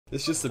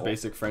It's just a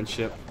basic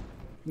friendship.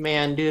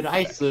 Man, dude,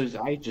 I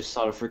just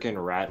thought a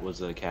freaking rat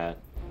was a cat.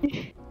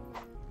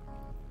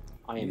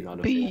 I am not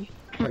a fan.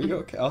 Are you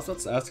okay? I was about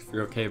to ask if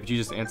you're okay, but you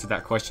just answered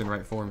that question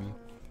right for me.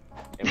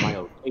 Am I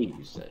okay,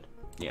 you said?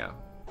 Yeah.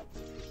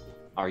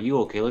 Are you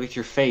okay? Look at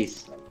your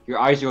face. Your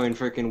eyes are going in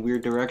freaking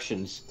weird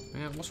directions.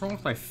 Man, what's wrong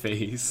with my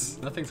face?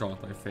 Nothing's wrong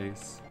with my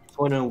face. It's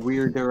going in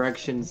weird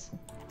directions.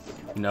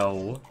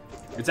 No.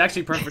 It's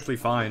actually perfectly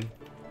fine.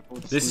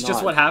 It's This is not.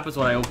 just what happens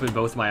when I open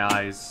both my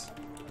eyes.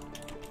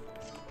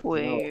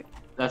 Wait.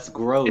 That's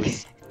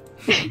gross.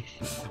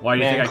 Why do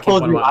you Man, think I keep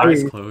close one of your my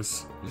eyes eyes.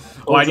 closed?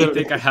 Why do you them.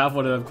 think I have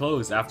one of them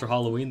closed? After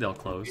Halloween, they'll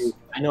close.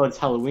 I know it's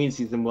Halloween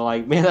season, but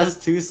like, man, that's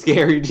too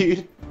scary,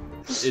 dude.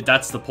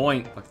 That's the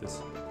point. Fuck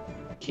this.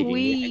 Kidding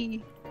me.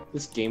 Wee.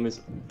 This game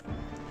is.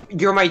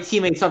 You're my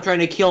teammate. Stop trying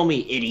to kill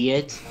me,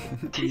 idiot.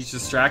 He's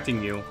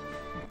distracting you.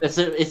 It's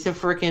a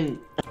freaking.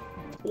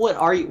 What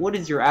are you? What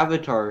is your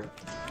avatar?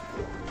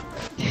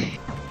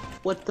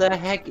 What the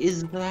heck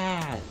is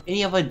that? And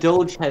you have a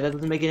Doge head. That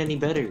doesn't make it any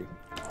better.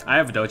 I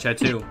have a Doge head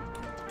too.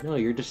 No,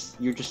 you're just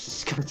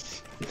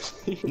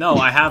disgusting. No,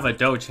 I have a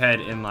Doge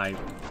head in my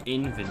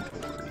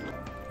inventory.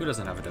 Who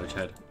doesn't have a Doge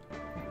head?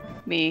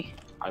 Me.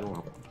 I don't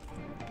know.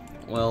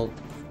 Well, y'all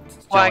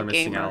Why are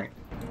missing out. gamer?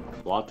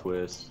 Plot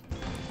twist.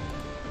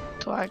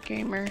 Twat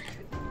gamer.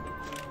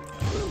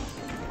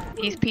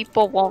 These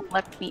people won't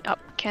let me up.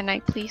 Can I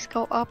please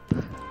go up?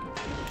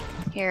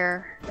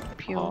 Here.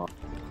 Pew.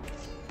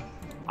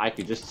 I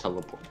could just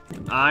teleport.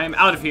 I'm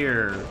out of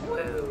here.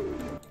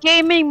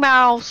 Gaming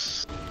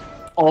mouse!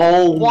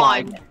 Oh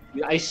One.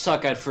 my! I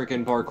suck at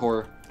freaking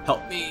parkour.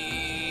 Help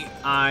me.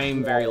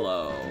 I'm very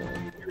low.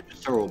 You're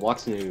just a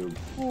Roblox noob.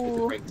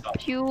 Ooh, Great stuff.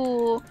 pew.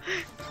 You're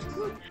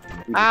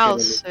just I'll gonna-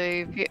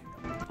 save you.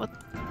 What?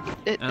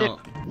 I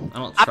don't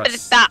Up trust it,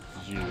 stop.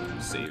 you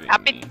saving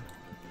Up it. me.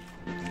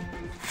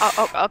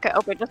 Oh, okay.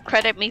 Just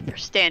credit me for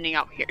standing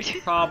out here.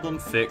 Problem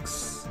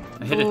fix.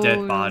 I hit a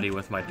dead body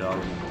with my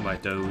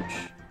Doge.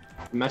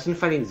 Imagine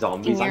fighting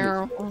zombies.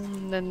 How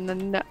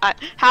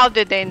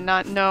did they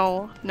not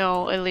know?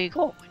 No,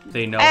 illegal.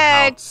 They know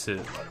Egg. how to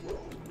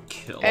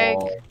kill. Egg.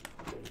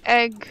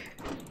 Egg.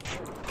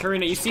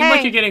 Karina, you seem like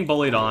Hey. you're getting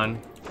bullied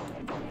on.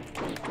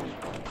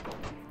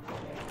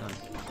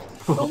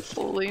 Don't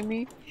bully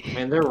me.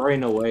 Man, they're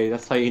running away.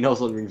 That's how you know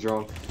something's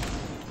wrong.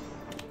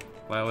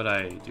 Why would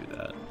I do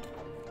that?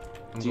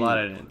 I'm Dude. glad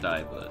I didn't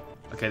die, but...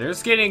 Okay,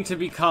 there's getting to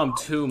become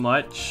too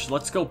much.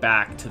 Let's go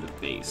back to the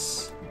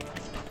base.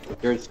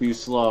 You're too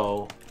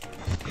slow.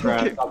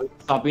 Crap.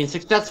 Stop being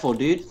successful,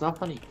 dude. It's not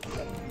funny.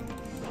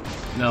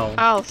 No.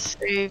 I'll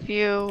save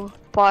you.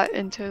 Butt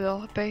into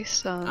the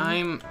basin.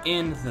 I'm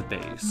in the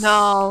base.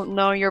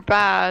 No, you're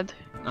bad.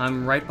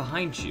 I'm right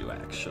behind you,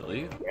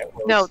 actually.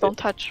 No, don't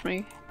touch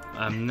me.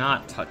 I'm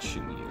not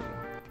touching you.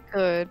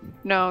 Good.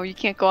 No, you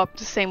can't go up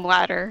the same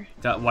ladder.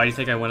 Why do you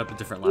think I went up a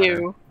different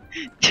ladder?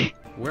 You.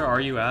 Where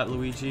are you at,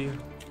 Luigi?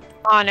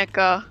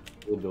 Monica.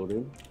 The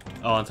building.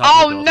 Oh, on top of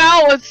the Oh building.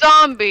 no, a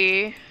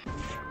zombie!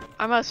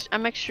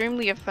 I'm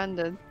extremely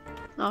offended.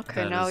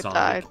 Okay, That now is it zombie.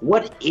 died.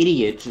 What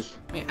idiot just.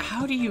 Man,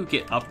 how do you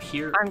get up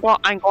here?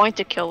 I'm going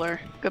to kill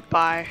her.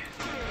 Goodbye.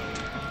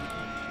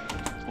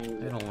 I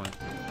don't want.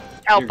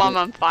 Help! You're I'm good.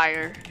 on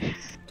fire.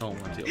 Don't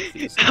want to deal with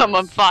these. I'm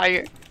on guys.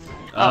 fire.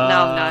 Oh,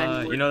 now I'm not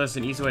anymore. You know, there's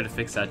an easy way to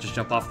fix that. Just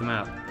jump off the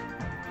map.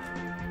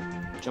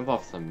 Jump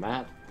off the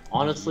map?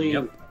 Honestly,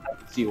 Yep. I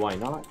can see why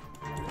not.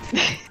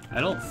 I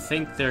don't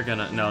think they're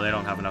gonna. No, they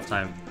don't have enough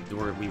time.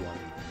 We won.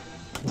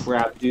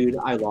 Crap, dude.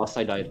 I lost.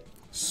 I died.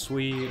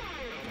 Sweet.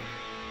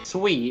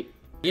 Sweet.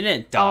 You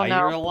didn't die. no.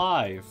 You're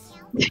alive.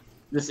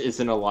 This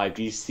isn't alive.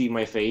 Do you see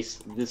my face?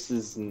 This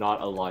is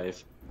not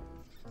alive.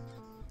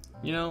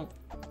 You know,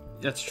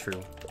 that's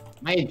true.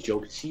 I had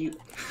joked to you.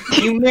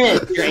 You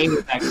missed. Your aim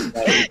attack is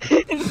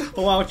better.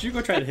 Oh, why don't you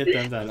go try to hit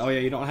them then? Oh yeah,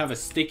 you don't have a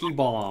sticky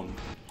bomb.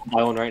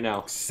 Buy one right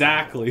now.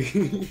 Exactly.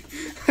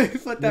 I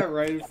put that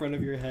right in front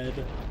of your head.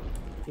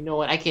 You know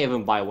what? I can't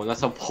even buy one.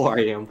 That's how poor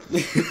I am.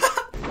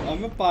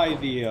 I'm gonna buy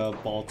the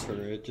ball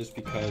turret just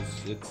because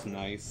it's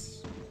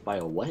nice. Buy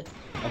a what?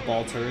 A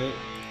ball turret.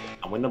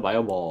 I'm gonna buy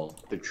a ball.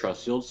 The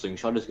trust shield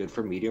slingshot is good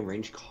for medium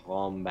range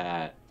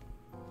combat.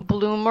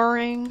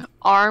 Bloomerang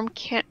arm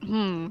can't.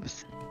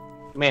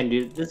 Man,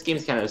 dude, this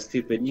game's kind of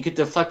stupid. You could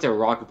deflect a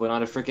rocket, but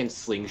not a freaking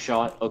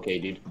slingshot. Okay,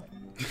 dude.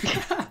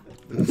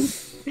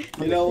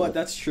 You know what?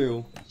 That's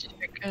true.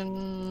 Chicken.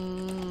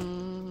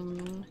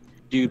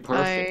 Dude,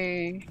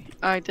 perfect.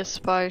 I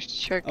despise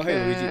chicken. Oh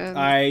hey Luigi,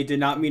 I did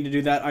not mean to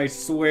do that. I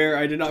swear,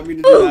 I did not mean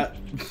to do that.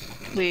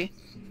 Lee.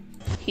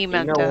 He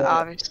meant know it, what?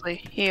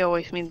 obviously. He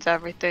always means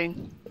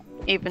everything.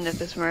 Even if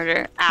it's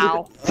murder.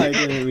 Ow. I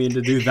didn't mean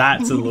to do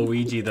that to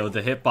Luigi though.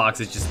 The hitbox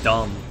is just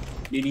dumb.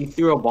 Dude, you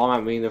threw a bomb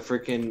at me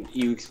and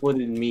you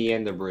exploded me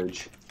and the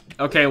bridge.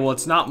 Okay, well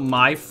it's not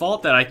my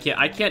fault that I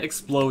can't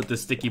explode the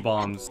sticky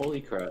bombs.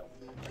 Holy crap.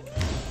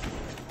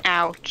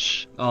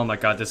 Ouch. Oh my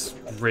god, this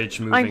bridge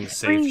moving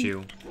saved free.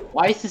 you.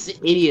 Why is this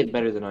idiot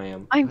better than I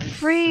am? I'm Where's this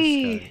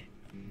free. guy?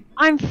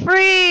 I'm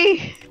free.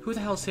 Who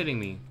the hell's hitting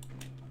me?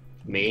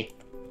 Me?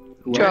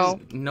 Joe.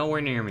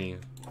 Nowhere near me.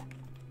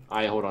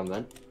 Alright, hold on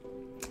then.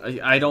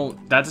 I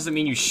don't. That doesn't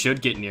mean you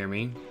should get near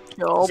me.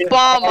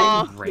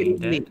 Obama.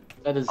 Brained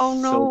it. That is Oh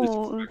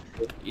so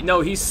no.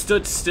 No, he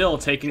stood still,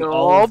 taking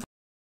all. Of...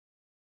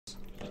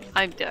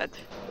 I'm dead.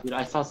 Dude,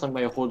 I saw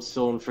somebody hold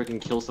still and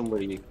freaking kill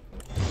somebody.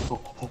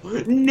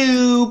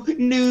 Noob!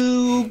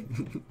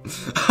 Noob!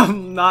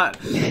 I'm not.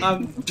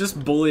 I'm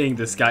just bullying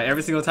this guy.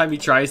 Every single time he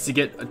tries to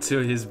get to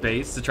his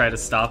base to try to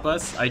stop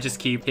us, I just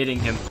keep hitting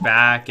him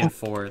back and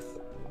forth.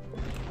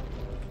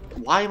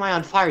 Why am I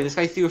on fire? This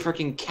guy threw a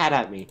freaking cat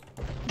at me.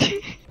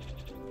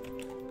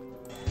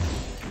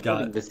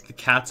 God, the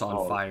cat's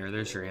on fire.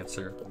 There's your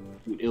answer.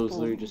 Dude, it was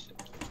literally just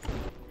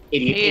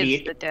idiot, He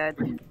idiot. is the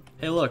dead.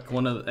 Hey, look.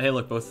 Hey,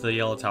 look. Both the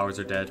yellow towers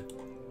are dead.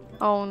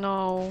 Oh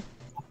no.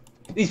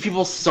 These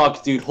people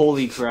suck, dude.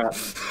 Holy crap.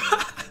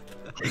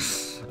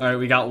 All right,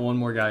 we got one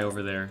more guy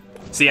over there.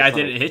 See, I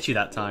didn't hit you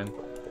that time.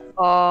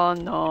 Oh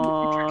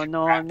no,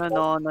 no, no, no,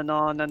 no,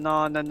 no, no, no,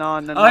 no, no,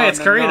 no. Oh, hey, it's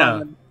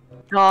Karina.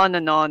 No, no,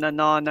 no, no,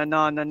 no, no,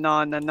 no, no, no,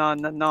 no, no,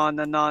 no, no,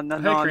 no, no, no,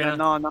 no, Karina.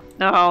 no, no,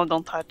 no,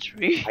 don't touch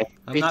me.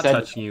 I'm not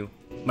touching you.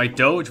 My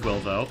Doge will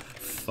though.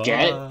 Fuck.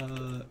 Get.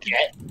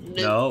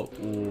 No.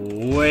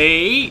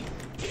 Wait.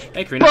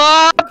 Hey, Karina.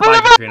 Bye,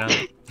 Karina.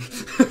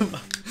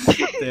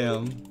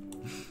 Damn.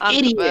 I'm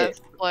Idiot. the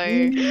best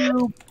player.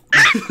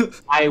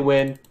 I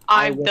win.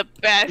 I'm the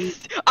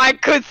best. I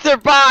could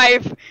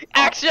survive.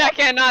 Actually, I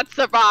cannot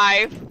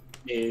survive.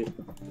 Dude.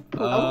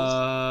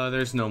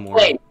 There's no more.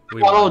 Wait,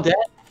 We all won. dead?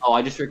 Oh,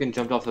 I just freaking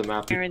jumped off the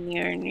map.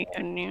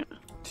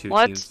 Two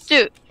Let's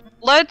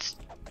teams.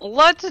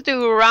 let's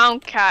do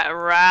round cat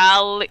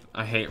rally.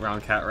 I hate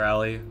round cat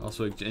rally.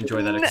 Also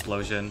enjoy that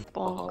explosion.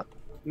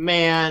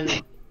 Man,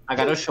 I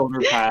got a shoulder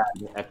pad.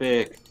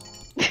 Epic.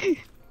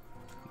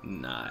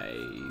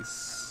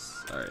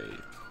 Nice. All right.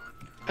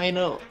 I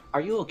know.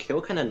 Are you okay?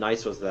 What kind of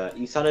nice was that?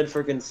 You sounded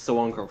freaking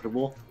so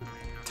uncomfortable.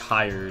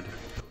 Tired.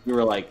 You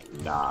were like,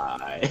 nah.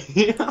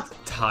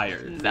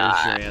 Tired.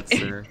 Nah. There's your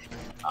answer.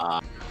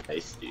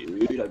 Nice,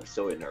 dude. I'm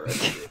so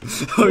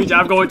interested.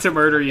 I'm going to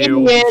murder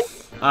you.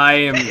 Idiot. I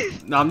am.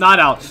 No, I'm not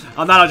out.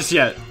 I'm not out just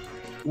yet.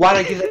 Why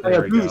did I give that guy There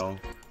a we boost? go.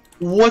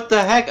 What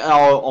the heck?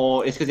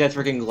 Oh, it's because he has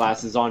freaking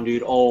glasses on,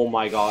 dude. Oh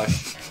my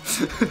gosh.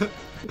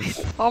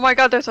 Oh my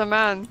god, there's a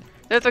man.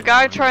 There's a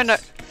guy trying to.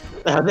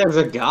 There's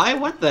a guy?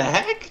 What the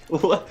heck?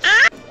 What?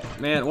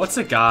 Man, what's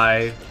a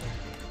guy?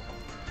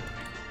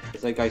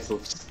 Is that guy so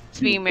stupid?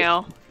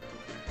 Female.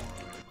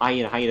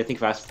 Hyena, think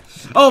fast.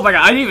 Oh my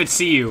god, I didn't even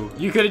see you.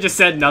 You could have just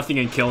said nothing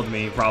and killed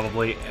me,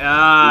 probably.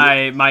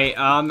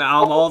 I'm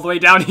all the way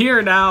down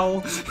here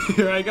now.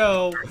 Here I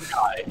go.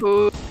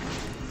 Ooh.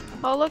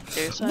 Oh look,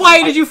 there's a...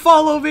 Why did you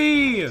follow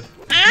me?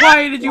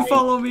 Why did you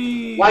follow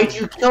me? Why'd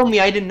you kill me?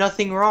 I did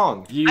nothing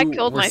wrong. You I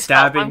killed were myself,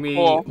 stabbing I'm me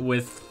cool.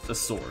 with a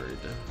sword.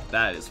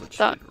 That is what you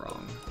That- did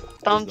wrong.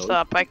 Thumbs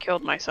up, I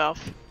killed myself.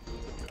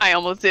 I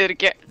almost did it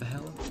again. What the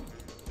hell?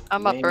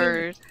 I'm a Man.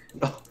 bird.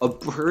 A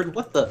bird?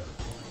 What the?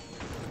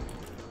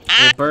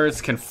 Well,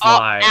 birds can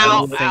fly. I Ow,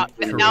 don't think ow.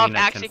 Karina Now it's can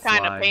actually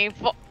kind of fly.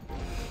 painful.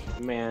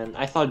 Man,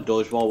 I thought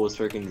Dodgeball was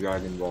freaking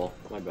Dragon Ball.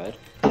 My bad.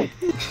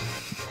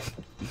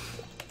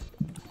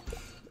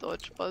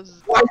 Dodge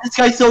buzz. Why is this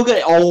guy so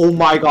good? Oh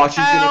my gosh,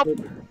 he's Help.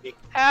 gonna.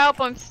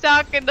 Help, I'm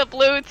stuck in the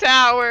blue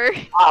tower.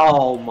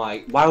 Oh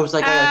my. Why was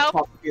that guy a Help.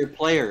 top tier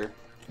player?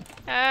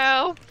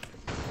 Help.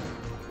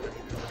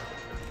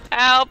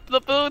 Help, the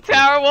blue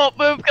tower won't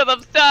move because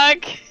I'm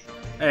stuck.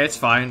 Hey, it's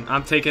fine.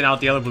 I'm taking out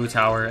the other blue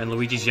tower, and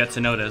Luigi's yet to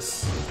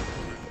notice.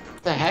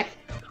 What the heck?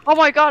 Oh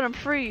my god, I'm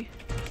free.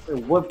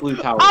 Wait, what blue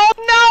tower? Oh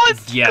no,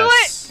 it's glitched.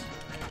 Yes.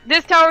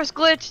 This tower's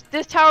glitched.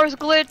 This tower's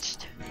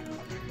glitched.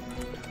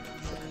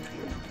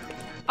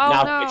 Oh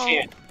now no. take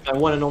a chance. My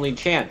one and only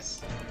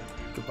chance.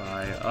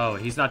 Goodbye. Oh,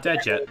 he's not dead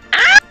yet.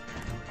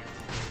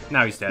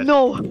 Now he's dead.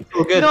 No.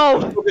 So good. No.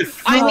 So good.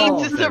 I Oh,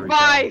 need to there we go.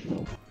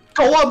 survive.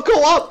 Go up,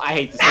 go up! I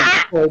hate this thing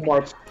so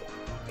much.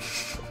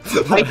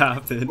 What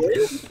happened?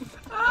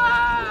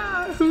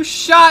 Who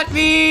shot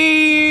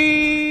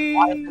me?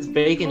 Why is this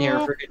bacon hair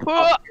freaking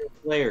top tier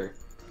player?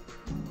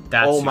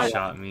 That's Oh who my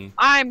shot me.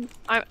 I'm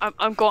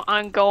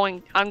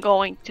going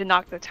to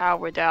knock the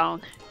tower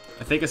down.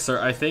 I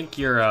think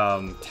your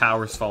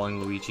tower's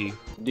falling, Luigi.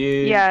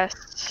 Dude.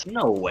 Yes.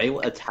 No way.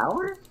 What, a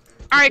tower?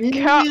 I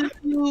can't.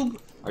 Noob.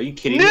 Are you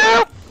kidding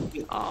No.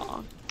 me?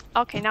 Aw.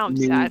 Okay, now I'm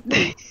Noob.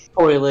 sad.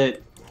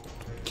 Toilet.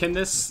 Can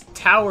this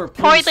tower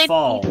please Toilet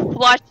fall?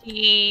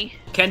 flushy.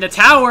 Can the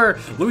tower,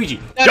 Luigi,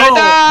 go Da-da-da!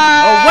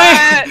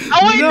 away? Oh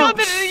wait, no, No.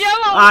 this is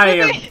yellow. I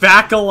am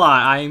back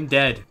alive. I am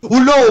dead.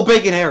 Oh no,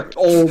 bacon hair!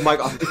 Oh my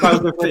god. If I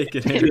was the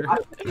Bacon hair.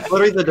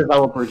 literally the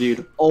developer,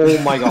 dude.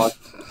 Oh my god.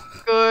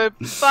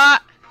 Goodbye.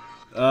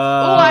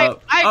 I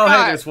I oh, hey,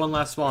 got- there's one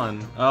last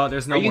spawn. Oh,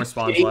 there's no Are you more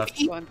spawns kidding left.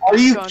 me? Are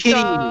you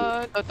kidding me?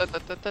 I'm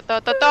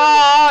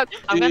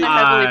gonna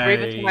heavily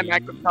breathe into my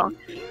microphone.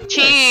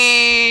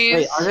 Cheese.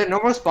 Wait, are there no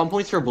more spawn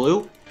points for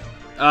blue?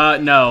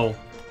 No.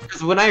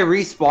 Because when I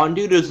respawn,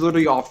 dude, it's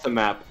literally off the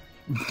map.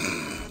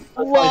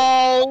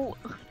 Whoa.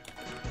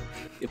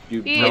 If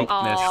you He, Nope,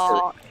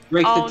 oh,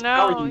 break oh the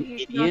tower, no, you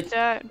he's idiot. not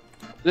dead.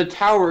 The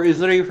tower is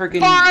literally freaking.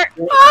 Fart.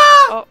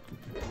 Ah! Oh,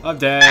 I'm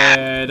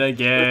dead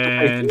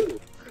again.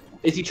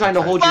 Is he trying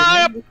to hold your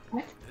hand?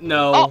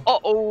 No.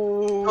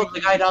 Oh, the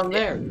guy down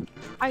there.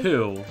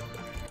 Who?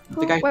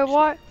 The guy. Wait,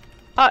 what?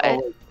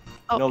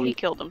 No, he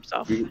killed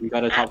himself. We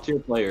got a top tier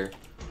player.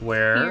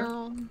 Where?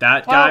 Yeah.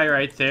 That guy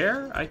right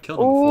there? I killed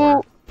him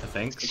before, I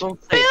think.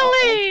 Don't say Billy!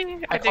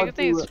 I I think called it's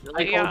you-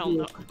 I Billy. I called don't you-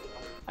 know.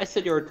 I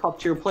said you're a top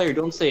tier player.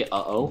 Don't say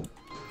uh-oh.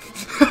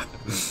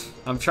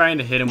 I'm trying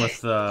to hit him with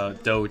the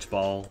Doge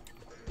ball.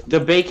 The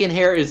bacon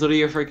hair is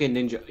literally a freaking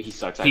ninja. He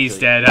sucks, actually. He's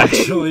dead,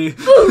 actually.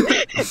 Oh,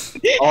 He's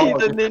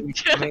a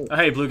ninja. Oh,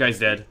 hey, blue guy's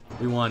dead.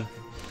 We won.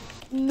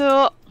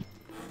 No.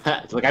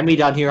 It's like, I me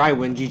down here, I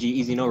win. GG,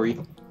 easy, no re.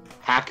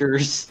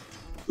 Hackers.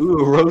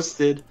 Ooh,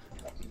 roasted.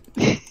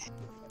 Yeah,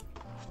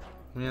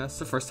 that's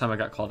the first time I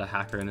got called a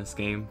hacker in this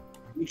game.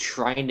 You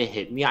trying to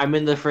hit me? I'm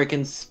in the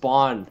freaking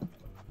spawn.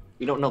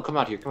 You don't know. Come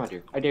out here. Come out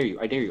here. I dare you.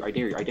 I dare you. I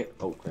dare you. I dare.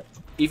 Oh crap.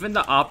 Even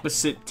the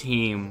opposite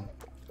team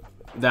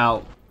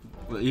that...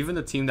 Even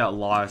the team that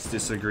lost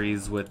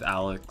disagrees with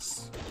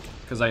Alex.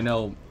 Because I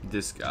know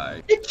this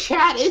guy. The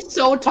chat is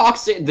so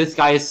toxic. This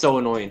guy is so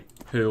annoying.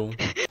 Who?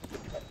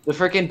 The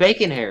freaking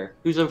bacon hair.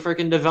 Who's a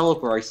freaking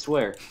developer, I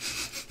swear.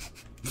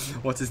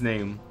 What's his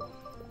name?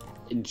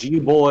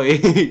 G-Boy.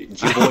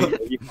 G-Boy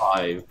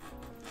 35.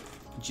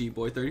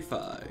 G-Boy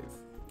 35.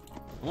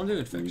 I want to do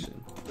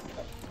infection.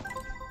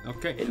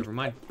 Okay, never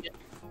mind.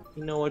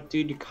 You know what,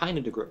 dude? You're kind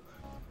of degree.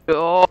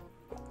 Oh.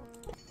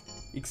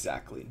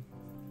 Exactly.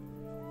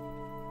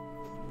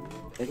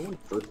 Can I go in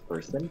first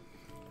person?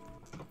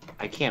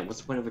 I can't. What's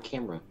the point of a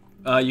camera?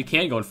 You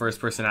can go in first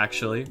person,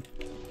 actually.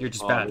 You're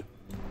just bad.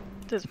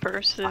 This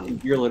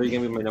person. You're literally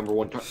gonna be my number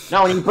one target.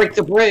 Now when you break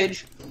the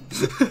bridge!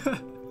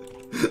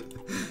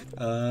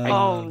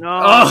 Oh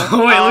no.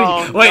 Oh,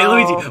 wait, Oh,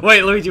 Luigi. no.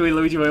 Wait, Luigi. Wait,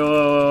 Luigi. Wait,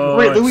 whoa.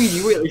 Wait,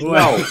 Luigi, wait,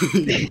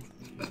 no!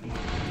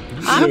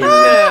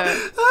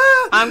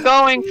 I'm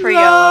going for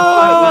yellow.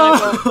 I'm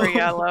gonna go for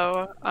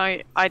yellow.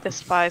 I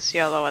despise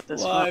yellow at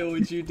this Why point.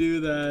 would you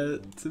do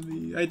that to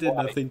me? I did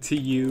nothing to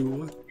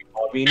you.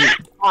 I mean,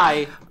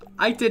 hi.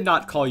 I did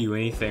not call you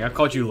anything. I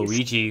called you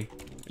Luigi. Did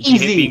Easy. you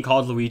hate being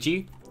called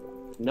Luigi?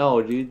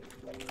 No, dude.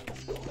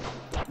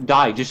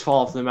 Die, just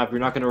fall off the map. You're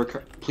not gonna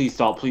recur. Please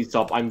stop, please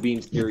stop. I'm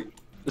being serious.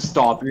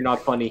 Stop, you're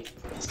not funny.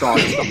 Stop,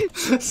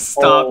 stop.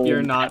 Stop, Oh.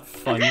 you're not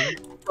funny.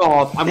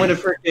 Stop. I'm gonna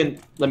freaking.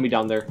 Let me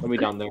down there. Let me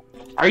down there.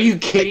 Are you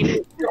kidding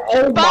me?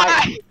 Oh my.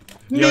 Bye.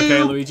 You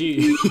okay,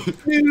 Luigi?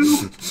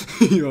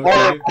 You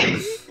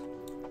okay?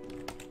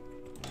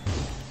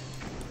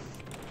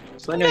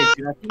 So anyway,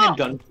 dude, I think I'm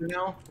done for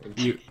now.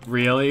 You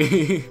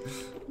really?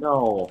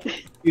 No.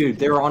 Dude,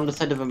 they were on the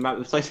side of a map.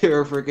 It's like they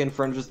were freaking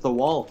friends with the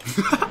wall.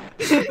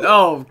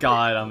 Oh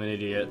god, I'm an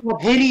idiot.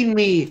 Stop hitting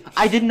me!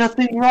 I did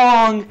nothing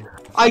wrong!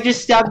 I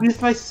just stabbed you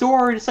with my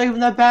sword. It's not even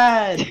that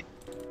bad.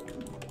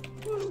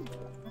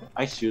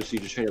 I seriously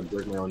just tried to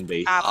break my own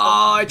base.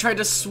 Oh, I tried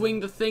to swing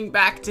the thing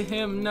back to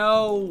him.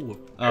 No.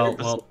 Oh,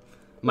 well,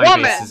 my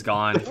Woman. base is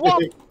gone. Whoa.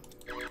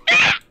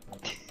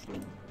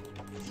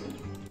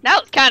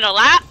 That was kind of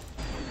loud.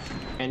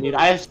 And dude,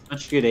 I have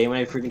such good aim when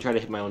I freaking try to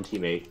hit my own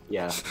teammate.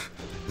 Yeah.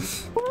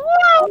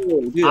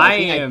 Dude, I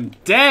think am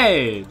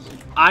dead.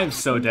 I'm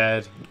so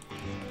dead.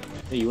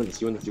 Hey, you win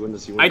this, you win this, you win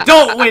this, you win I this.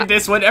 don't win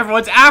this when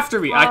everyone's after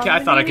me.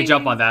 I thought I could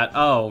jump on that.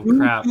 Oh,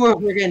 crap. You were a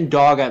freaking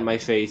dog at my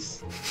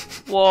face.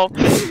 Whoa.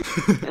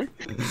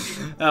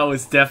 That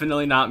was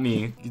definitely not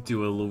me. You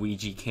do a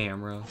Luigi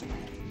camera.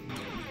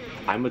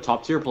 I'm a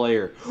top tier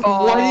player.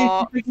 Oh. Why did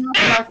you pick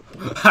me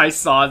up? I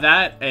saw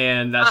that,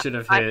 and that should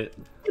have hit.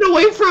 Get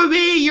away from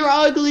me! You're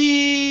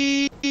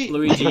ugly!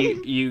 Luigi,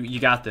 you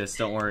got this.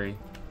 Don't worry.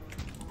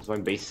 Is my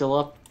base still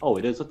up? Oh,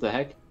 it is. What the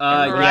heck?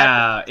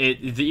 Yeah.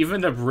 Even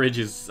the bridge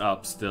is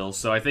up still,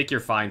 so I think you're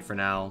fine for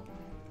now.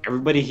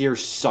 Everybody here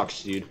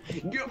sucks, dude.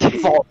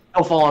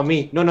 Don't fall on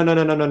me. No, no, no,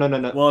 no, no, no, no, no,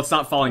 no. Well, it's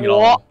not falling at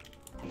all.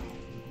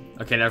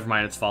 Okay, never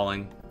mind. It's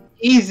falling.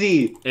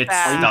 Easy. It's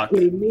Are you stuck.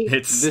 kidding me?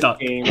 It's This stuck.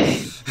 game.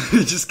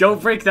 Just go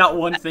break that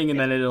one thing, and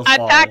then it'll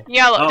fall. Attack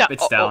yellow. Oh, No,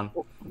 it's down.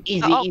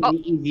 Easy, Oh, easy, oh.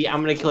 easy. I'm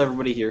gonna kill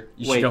everybody here.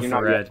 You should Wait, go you're for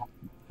not red.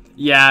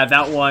 Yeah,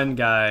 that one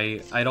guy.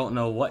 I don't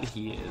know what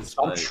he is.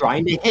 Stop But...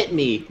 trying to hit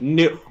me.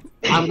 No.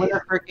 I'm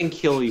gonna freaking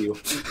kill you.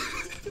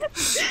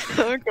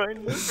 I'm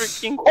going to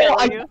freaking Oh,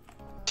 kill you.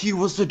 He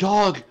was the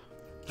dog.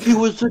 He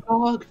was the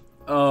dog.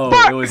 Oh,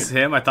 it was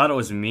him? I thought it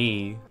was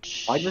me.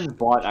 Why does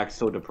bot act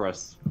so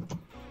depressed?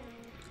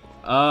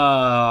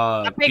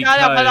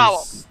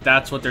 Because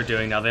that's what they're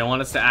doing now. They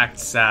want us to act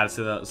sad,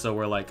 so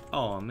we're like,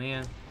 oh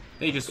man,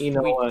 they just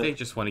they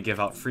just want to give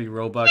out free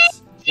Robux.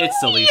 It's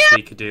the least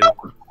we could do.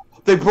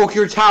 They broke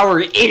your tower,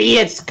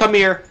 idiots! Come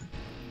here.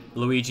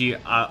 Luigi,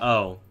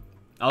 oh,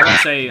 I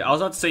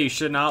was about to say you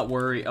should not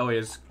worry. Oh,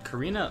 is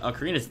Karina? Oh,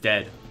 Karina's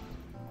dead.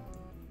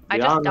 I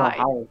Dude, just died.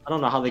 I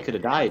don't know how they could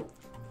have died.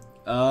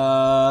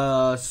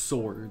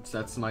 Swords.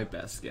 That's my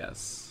best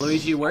guess.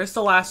 Luigi, where's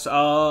the last? Where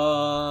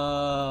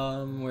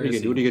What are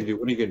is you he? gonna do?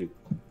 What are you gonna do?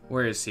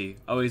 Where is he?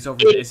 Oh, he's over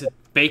there. Is it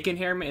bacon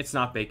hair? It's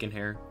not bacon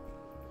hair.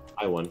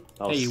 I won.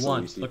 That was Hey, you so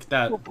won. easy. Look at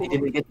that.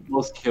 Did they get the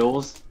most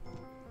kills?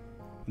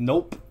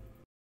 Nope.